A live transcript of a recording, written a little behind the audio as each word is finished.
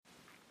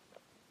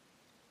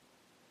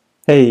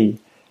Hey,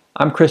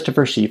 I'm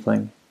Christopher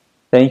Schiefling.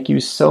 Thank you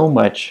so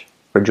much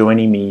for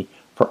joining me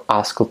for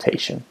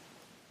Auscultation,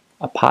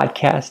 a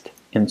podcast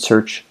in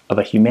search of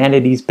a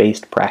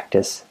humanities-based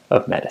practice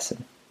of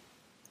medicine.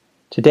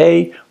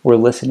 Today, we're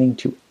listening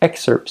to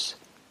excerpts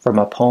from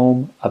a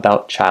poem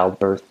about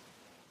childbirth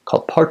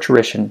called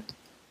Parturition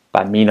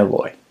by Mina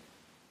Loy.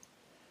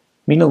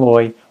 Mina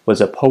Loy was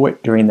a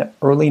poet during the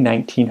early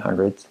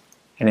 1900s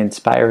and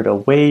inspired a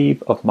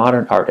wave of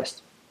modern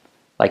artists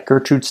like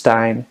Gertrude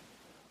Stein,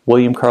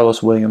 William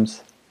Carlos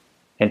Williams,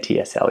 and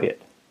T.S.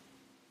 Eliot.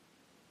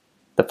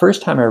 The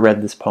first time I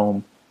read this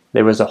poem,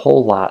 there was a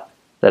whole lot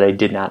that I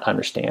did not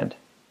understand.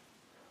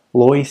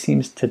 Loy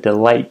seems to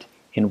delight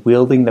in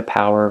wielding the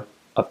power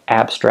of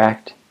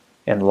abstract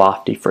and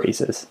lofty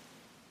phrases,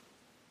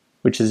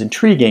 which is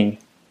intriguing,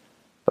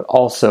 but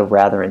also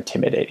rather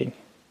intimidating.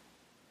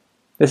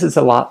 This is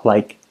a lot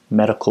like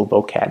medical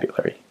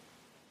vocabulary.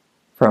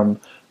 From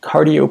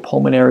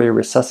cardiopulmonary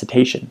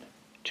resuscitation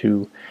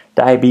to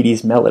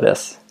diabetes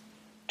mellitus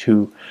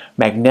to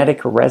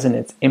magnetic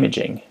resonance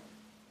imaging,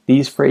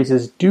 these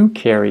phrases do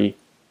carry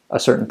a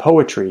certain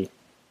poetry,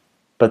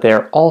 but they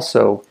are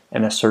also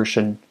an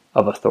assertion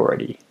of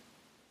authority.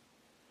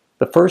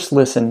 The first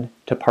listen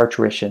to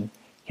Parturition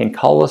can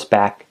call us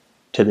back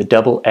to the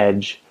double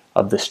edge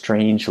of the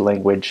strange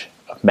language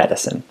of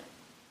medicine.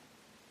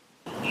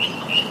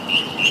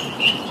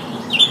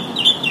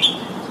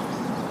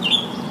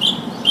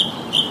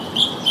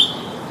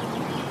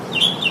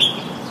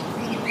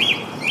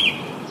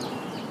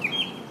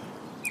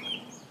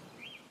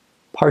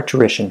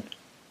 Parturition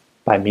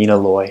by Mina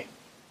Loy.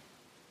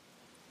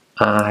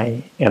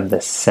 I am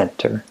the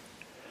center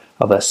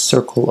of a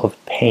circle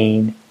of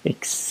pain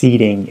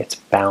exceeding its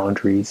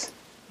boundaries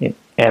in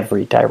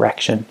every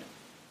direction.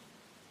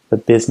 The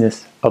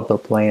business of the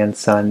bland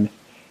sun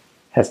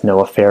has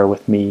no affair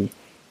with me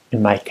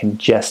in my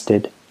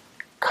congested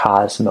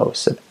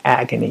cosmos of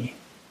agony,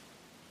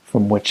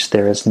 from which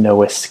there is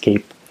no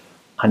escape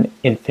on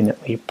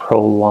infinitely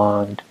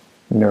prolonged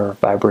nerve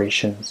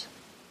vibrations,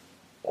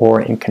 or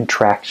in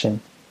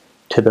contraction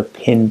to the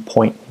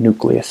pinpoint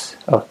nucleus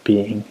of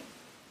being.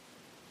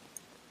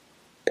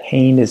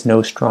 Pain is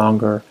no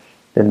stronger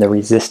than the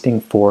resisting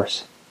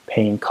force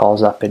pain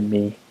calls up in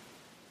me.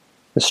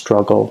 The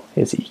struggle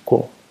is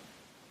equal.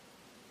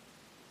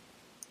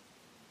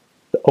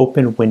 The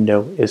open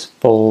window is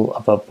full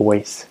of a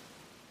voice,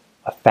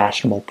 a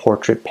fashionable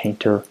portrait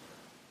painter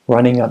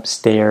running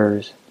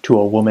upstairs to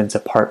a woman's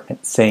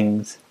apartment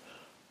sings,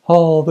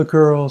 "All the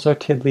girls are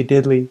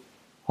tiddly-diddly.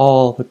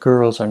 All the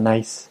girls are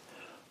nice,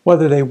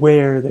 whether they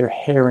wear their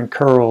hair in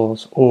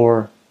curls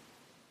or..."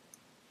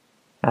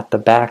 At the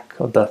back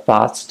of the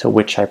thoughts to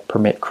which I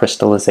permit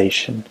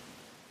crystallization,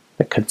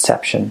 the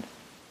conception,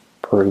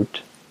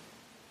 brute.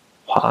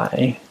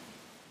 Why?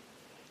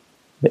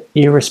 The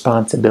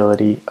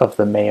irresponsibility of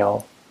the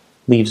male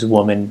leaves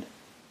woman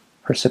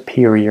her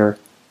superior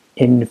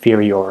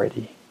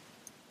inferiority.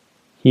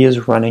 He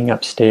is running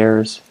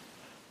upstairs.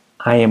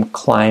 I am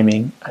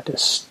climbing a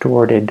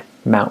distorted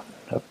mountain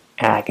of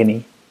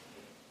agony.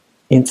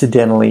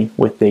 Incidentally,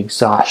 with the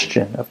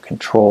exhaustion of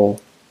control,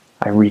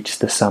 I reach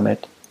the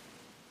summit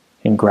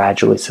and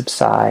gradually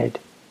subside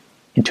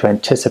into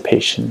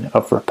anticipation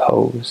of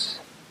repose,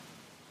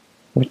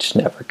 which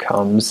never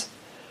comes,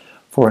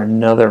 for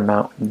another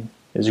mountain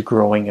is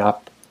growing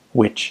up,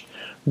 which,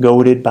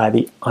 goaded by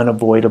the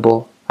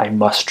unavoidable, I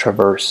must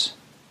traverse,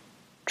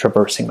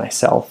 traversing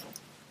myself.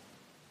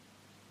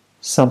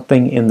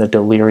 Something in the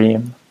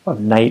delirium of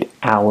night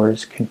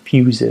hours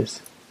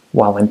confuses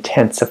while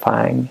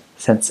intensifying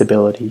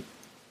sensibility,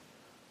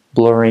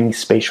 blurring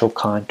spatial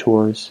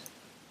contours,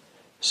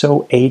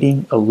 so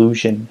aiding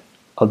illusion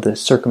of the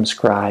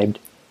circumscribed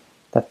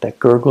that the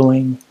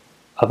gurgling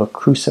of a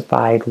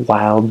crucified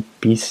wild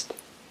beast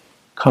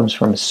comes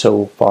from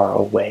so far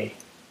away,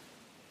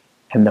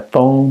 and the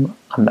foam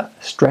on the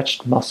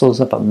stretched muscles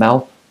of a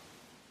mouth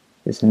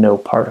is no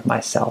part of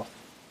myself.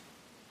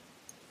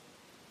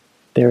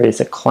 There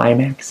is a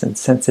climax in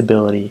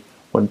sensibility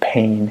when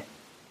pain,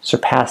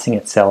 surpassing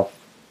itself,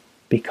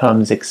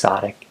 becomes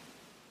exotic,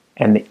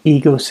 and the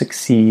ego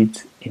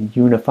succeeds in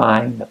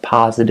unifying the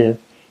positive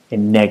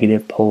and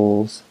negative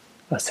poles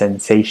of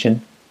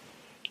sensation,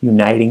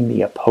 uniting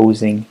the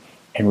opposing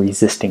and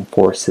resisting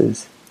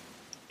forces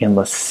in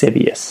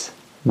lascivious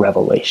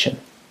revelation.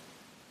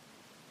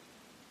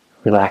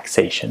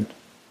 Relaxation,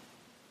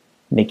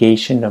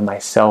 negation of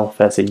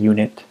myself as a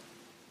unit,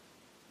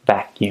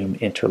 vacuum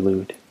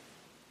interlude.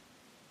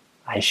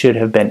 I should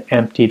have been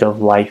emptied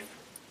of life,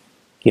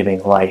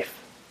 giving life.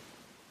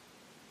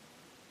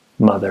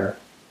 Mother,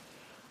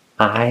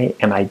 I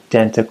am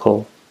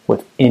identical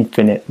with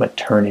infinite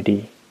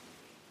maternity,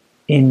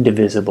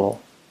 indivisible.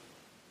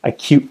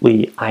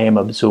 Acutely I am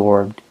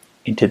absorbed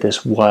into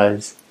this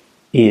was,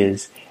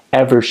 is,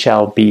 ever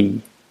shall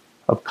be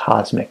of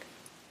cosmic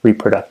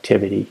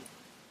reproductivity.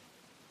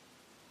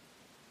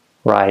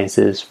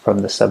 Rises from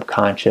the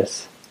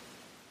subconscious,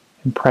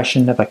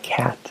 impression of a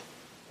cat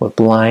with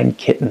blind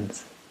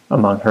kittens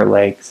among her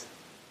legs.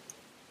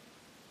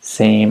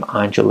 same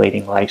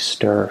undulating life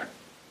stir.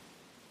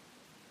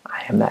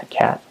 I am that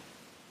cat.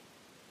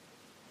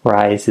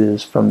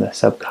 Rises from the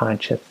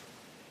subconscious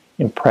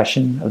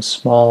impression of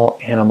small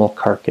animal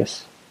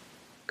carcass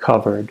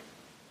covered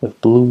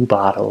with blue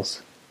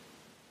bottles,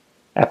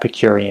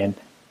 Epicurean,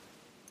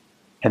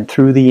 and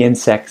through the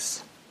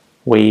insects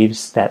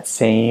waves that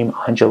same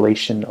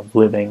undulation of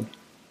living,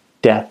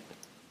 death,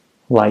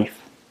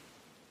 life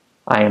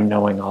I am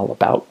knowing all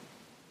about.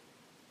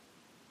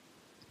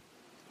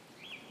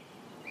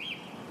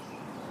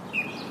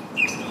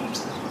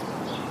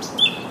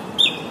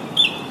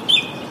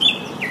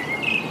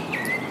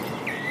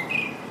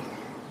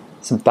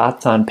 Some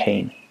thoughts on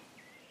pain.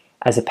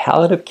 As a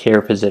palliative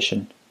care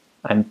physician,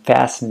 I'm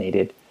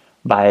fascinated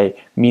by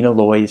Mina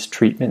Loy's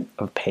treatment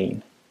of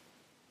pain.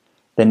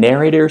 The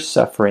narrator's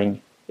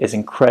suffering is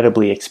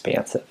incredibly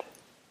expansive.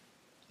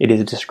 It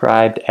is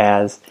described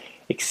as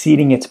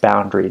exceeding its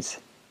boundaries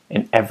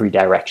in every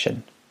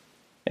direction,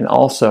 and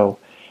also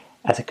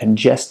as a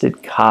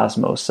congested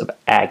cosmos of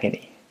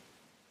agony.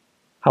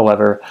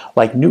 However,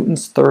 like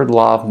Newton's third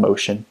law of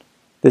motion,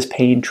 this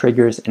pain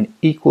triggers an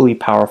equally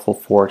powerful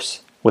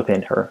force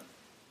within her.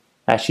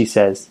 As she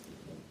says,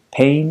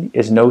 "Pain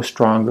is no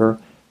stronger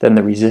than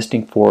the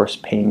resisting force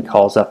pain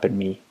calls up in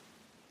me."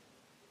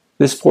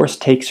 This force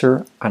takes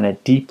her on a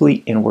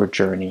deeply inward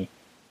journey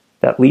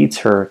that leads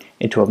her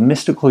into a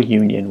mystical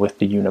union with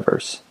the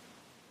universe.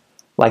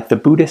 Like the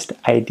Buddhist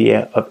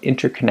idea of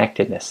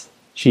interconnectedness,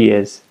 she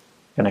is,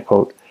 and I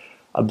quote,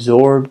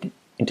 absorbed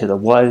into the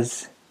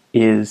was,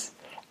 is,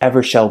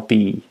 ever shall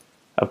be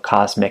of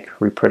cosmic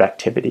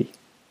reproductivity.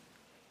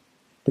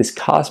 This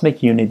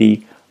cosmic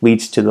unity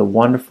leads to the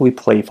wonderfully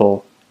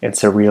playful and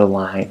surreal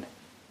line,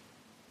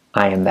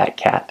 "I am that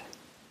cat."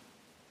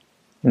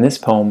 In this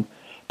poem,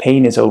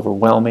 pain is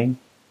overwhelming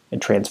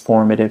and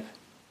transformative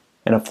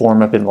and a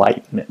form of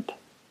enlightenment.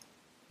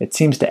 It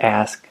seems to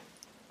ask,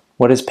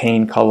 what does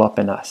pain call up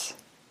in us?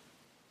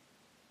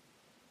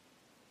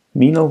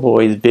 Mina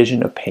Loy's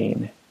vision of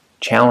pain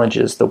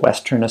challenges the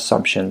Western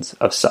assumptions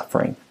of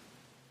suffering,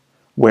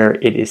 where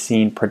it is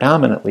seen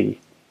predominantly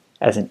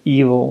as an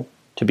evil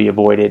to be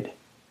avoided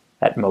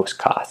at most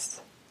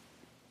costs.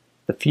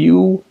 The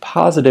few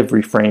positive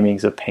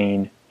reframings of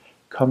pain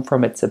come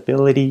from its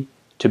ability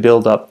to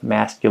build up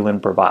masculine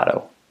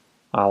bravado,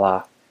 a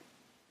la,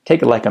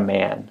 "Take it like a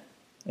man,"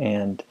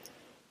 and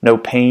 "No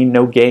pain,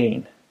 no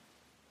gain."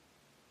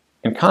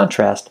 In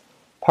contrast,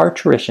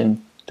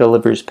 parturition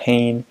delivers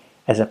pain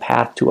as a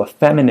path to a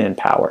feminine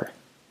power.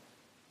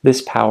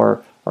 This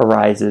power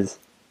arises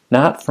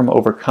not from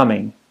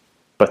overcoming,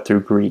 but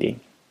through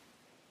greeting.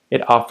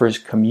 It offers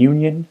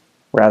communion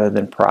rather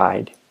than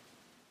pride.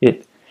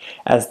 It,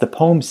 as the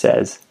poem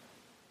says,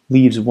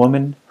 leaves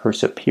woman her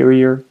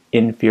superior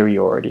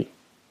inferiority.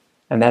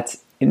 And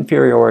that's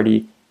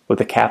inferiority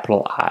with a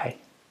capital I.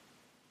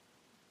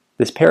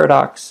 This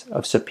paradox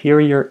of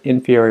superior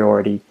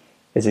inferiority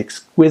is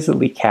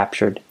exquisitely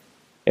captured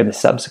in the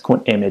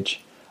subsequent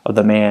image of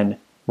the man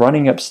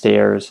running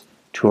upstairs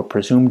to a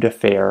presumed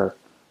affair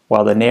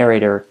while the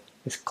narrator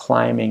is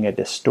climbing a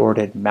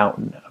distorted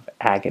mountain of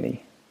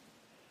agony.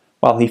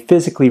 While he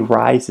physically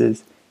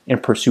rises in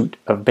pursuit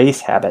of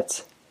base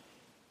habits,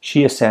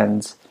 she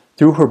ascends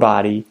through her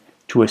body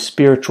to a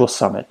spiritual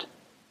summit,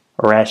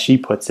 or as she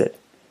puts it,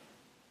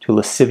 to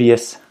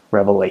lascivious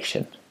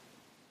revelation.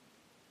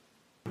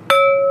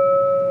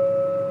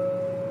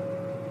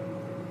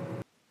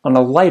 On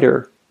a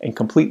lighter and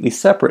completely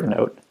separate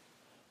note,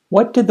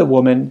 what did the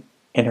woman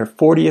in her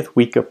 40th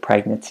week of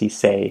pregnancy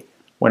say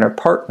when her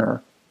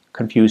partner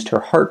confused her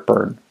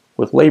heartburn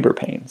with labor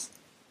pains?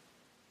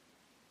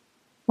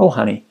 "Oh,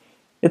 honey,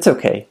 it's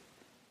okay.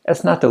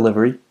 It's not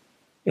delivery.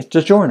 It's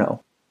DiGiorno."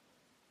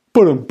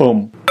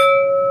 Boom.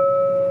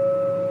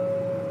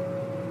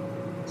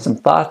 Some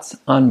thoughts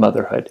on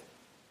motherhood.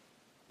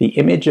 The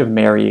image of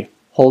Mary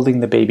holding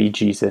the baby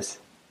Jesus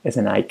is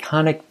an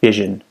iconic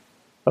vision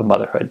of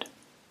motherhood.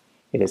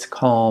 It is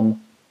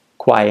calm,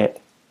 quiet,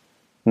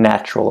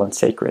 natural, and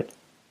sacred.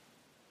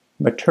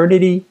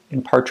 Maternity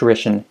in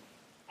parturition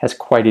has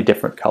quite a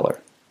different color.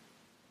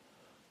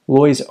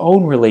 Loy's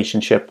own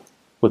relationship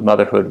with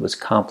motherhood was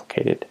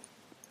complicated.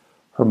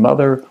 Her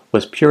mother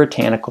was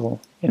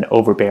puritanical and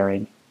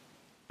overbearing,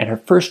 and her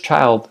first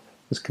child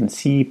was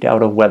conceived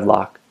out of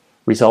wedlock,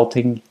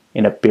 resulting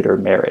in a bitter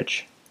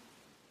marriage.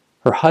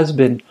 Her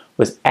husband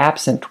was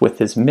absent with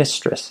his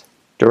mistress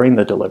during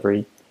the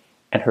delivery,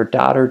 and her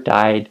daughter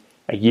died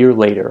a year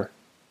later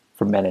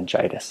from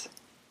meningitis.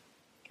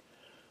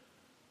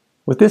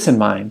 With this in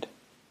mind,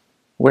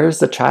 where's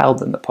the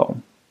child in the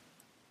poem?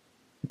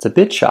 It's a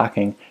bit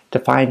shocking to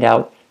find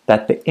out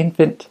that the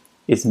infant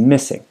is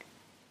missing.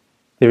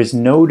 There is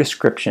no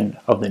description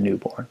of the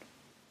newborn.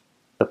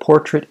 The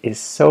portrait is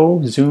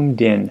so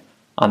zoomed in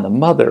on the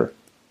mother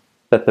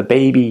that the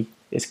baby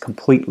is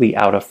completely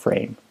out of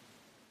frame.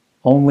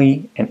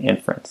 Only an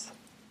inference.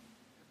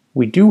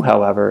 We do,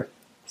 however,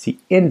 see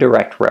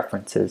indirect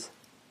references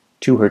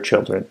to her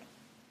children,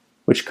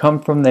 which come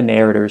from the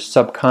narrator's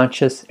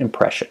subconscious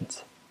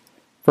impressions,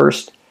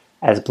 first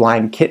as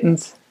blind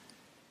kittens,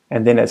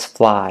 and then as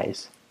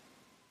flies,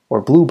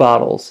 or blue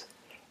bottles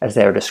as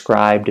they are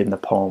described in the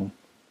poem,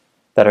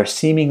 that are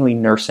seemingly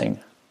nursing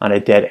on a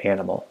dead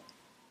animal.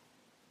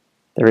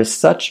 There is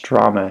such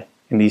drama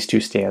in these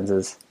two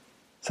stanzas,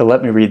 so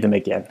let me read them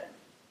again.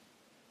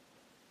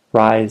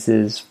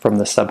 Rises from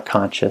the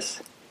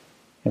subconscious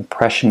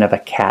impression of a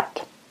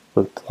cat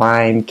with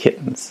blind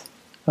kittens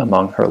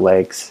among her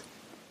legs.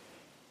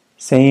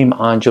 Same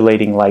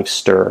undulating life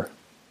stir,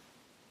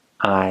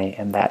 I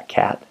am that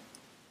cat.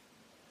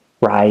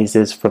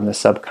 Rises from the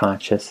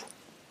subconscious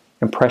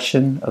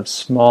impression of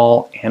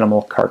small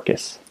animal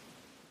carcass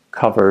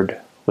covered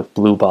with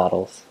blue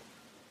bottles,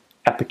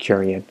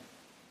 Epicurean,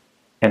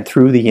 and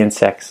through the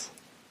insects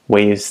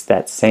waves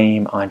that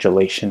same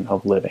undulation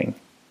of living.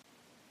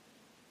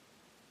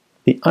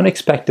 The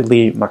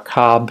unexpectedly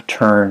macabre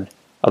turn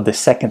of the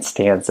second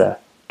stanza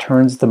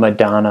turns the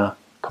Madonna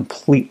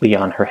completely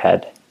on her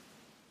head.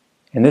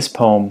 In this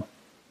poem,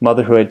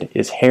 motherhood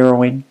is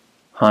harrowing,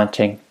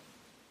 haunting,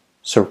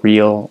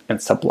 surreal,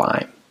 and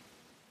sublime.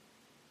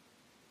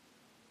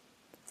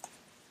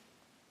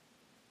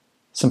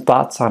 Some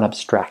thoughts on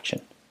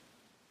abstraction.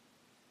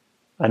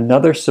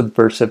 Another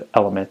subversive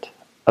element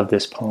of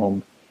this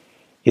poem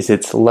is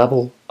its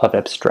level of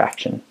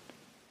abstraction.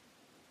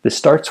 This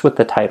starts with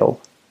the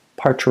title,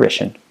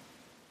 Parturition,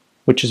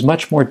 which is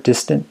much more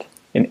distant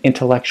and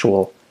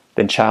intellectual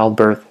than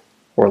childbirth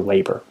or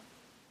labor.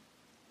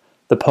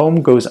 The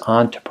poem goes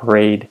on to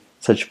parade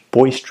such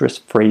boisterous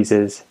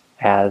phrases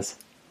as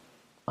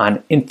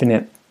on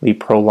infinitely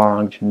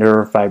prolonged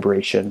nerve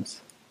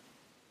vibrations,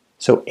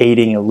 so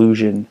aiding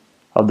illusion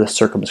of the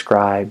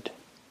circumscribed,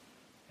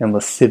 and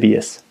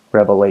lascivious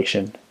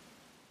revelation,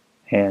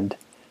 and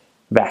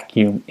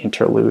vacuum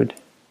interlude.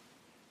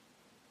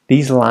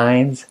 These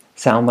lines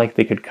sound like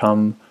they could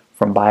come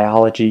from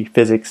biology,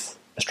 physics,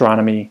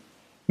 astronomy,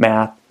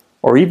 math,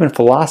 or even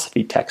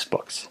philosophy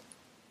textbooks.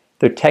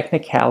 Their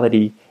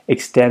technicality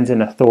extends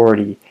an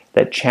authority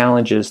that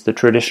challenges the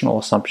traditional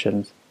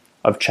assumptions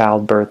of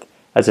childbirth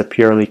as a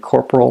purely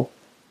corporal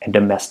and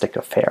domestic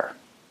affair.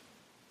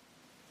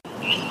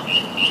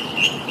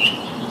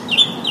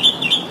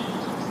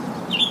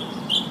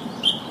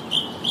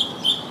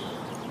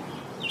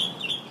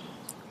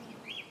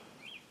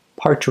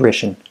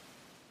 Parturition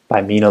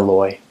by Mina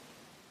Loy.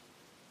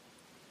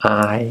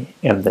 I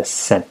am the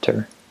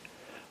center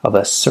of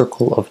a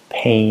circle of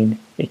pain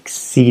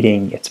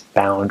exceeding its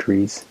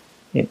boundaries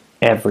in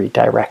every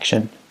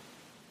direction.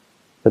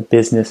 The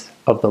business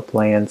of the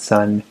bland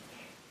sun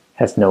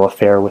has no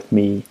affair with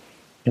me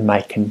in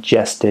my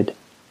congested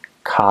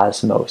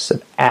cosmos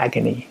of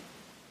agony,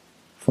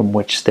 from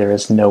which there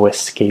is no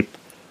escape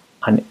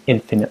on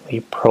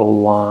infinitely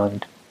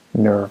prolonged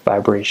nerve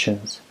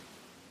vibrations,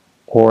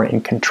 or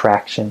in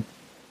contraction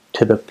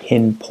to the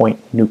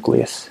pinpoint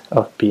nucleus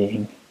of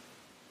being.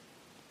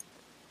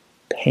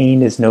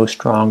 Pain is no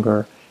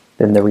stronger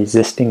than the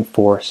resisting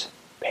force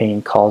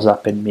pain calls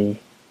up in me.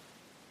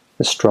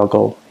 The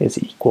struggle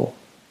is equal.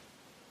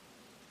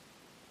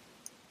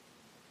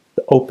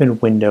 The open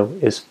window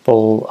is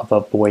full of a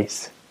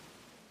voice,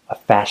 a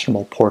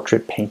fashionable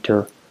portrait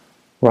painter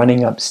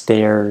running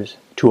upstairs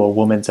to a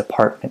woman's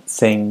apartment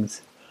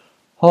sings,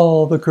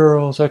 "All the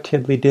girls are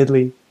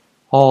tiddly-diddly,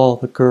 all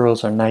the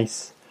girls are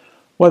nice,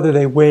 whether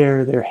they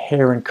wear their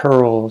hair in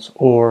curls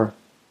or..."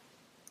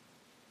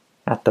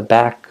 At the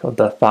back of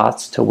the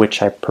thoughts to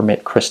which I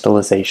permit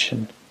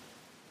crystallization,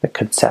 the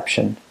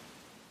conception,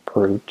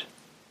 brute,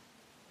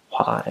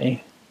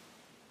 why?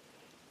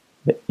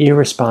 The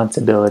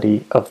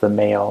irresponsibility of the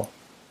male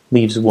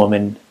leaves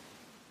woman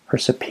her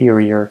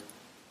superior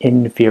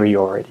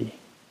inferiority.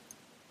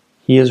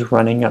 He is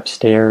running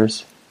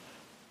upstairs.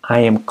 I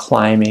am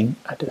climbing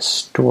a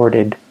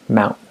distorted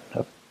mountain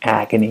of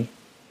agony.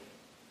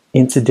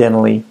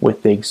 Incidentally,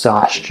 with the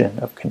exhaustion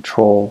of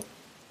control,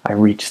 I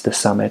reach the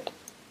summit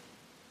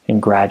and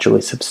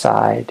gradually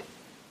subside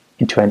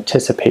into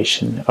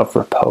anticipation of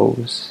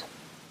repose,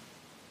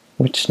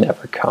 which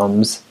never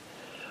comes,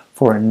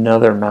 for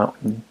another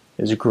mountain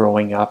is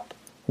growing up,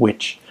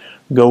 which,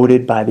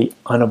 goaded by the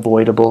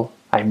unavoidable,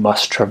 I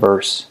must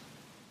traverse,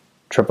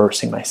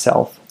 traversing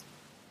myself.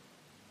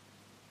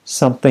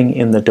 Something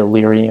in the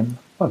delirium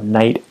of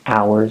night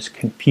hours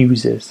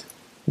confuses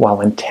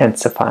while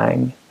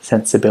intensifying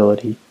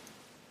sensibility,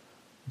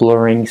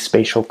 blurring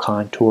spatial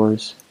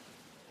contours,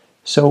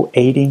 so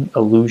aiding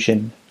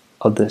illusion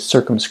of the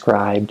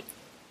circumscribed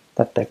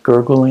that the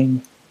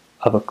gurgling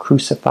of a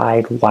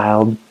crucified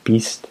wild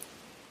beast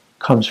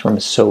comes from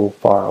so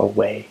far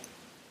away,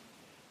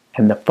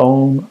 and the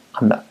foam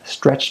on the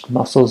stretched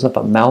muscles of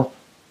a mouth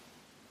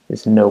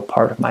is no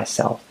part of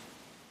myself.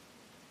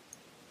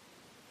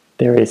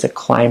 There is a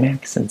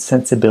climax in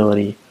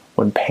sensibility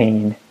when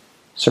pain,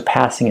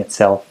 surpassing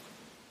itself,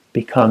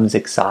 becomes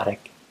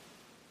exotic,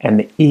 and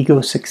the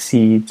ego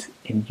succeeds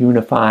in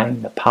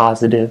unifying the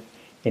positive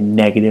and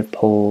negative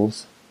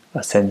poles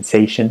of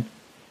sensation,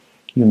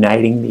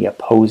 uniting the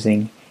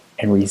opposing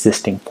and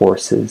resisting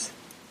forces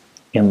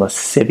in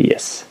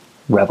lascivious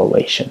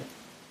revelation.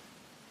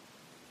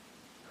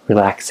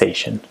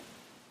 Relaxation.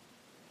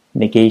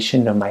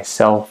 negation of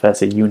myself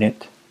as a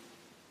unit,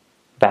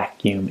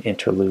 vacuum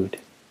interlude.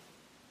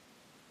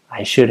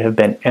 I should have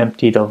been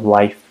emptied of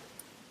life,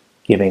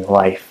 giving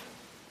life.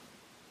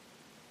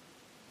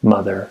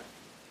 Mother,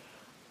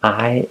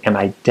 I am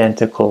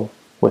identical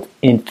with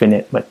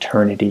infinite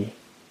maternity,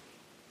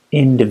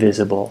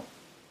 indivisible.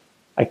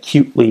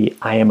 Acutely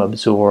I am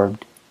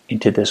absorbed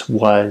into this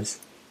was,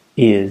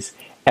 is,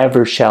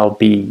 ever shall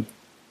be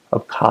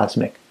of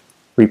cosmic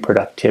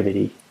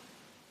reproductivity.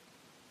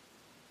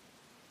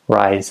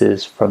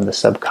 Rises from the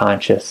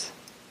subconscious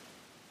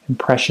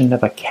impression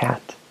of a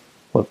cat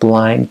with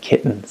blind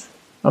kittens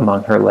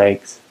among her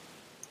legs.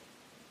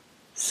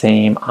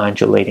 Same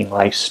undulating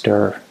life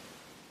stir.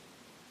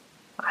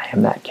 I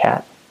am that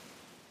cat.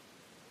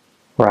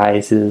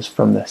 Rises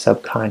from the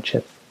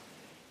subconscious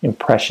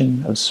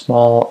impression of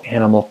small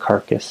animal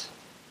carcass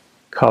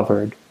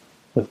covered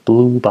with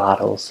blue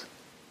bottles.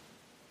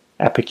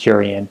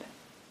 Epicurean.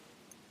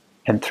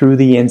 And through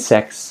the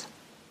insects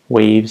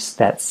waves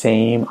that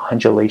same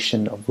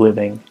undulation of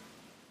living,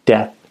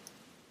 death,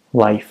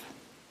 life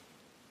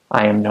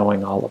I am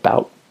knowing all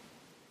about.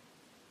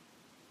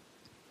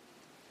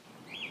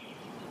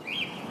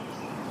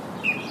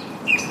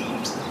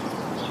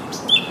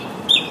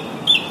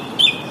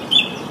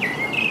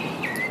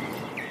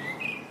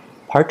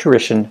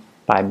 Parturition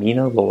by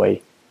Mina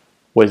Loy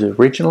was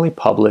originally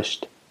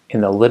published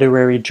in the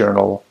literary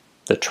journal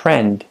The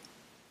Trend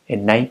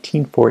in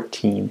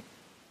 1914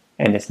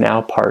 and is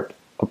now part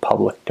of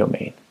public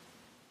domain.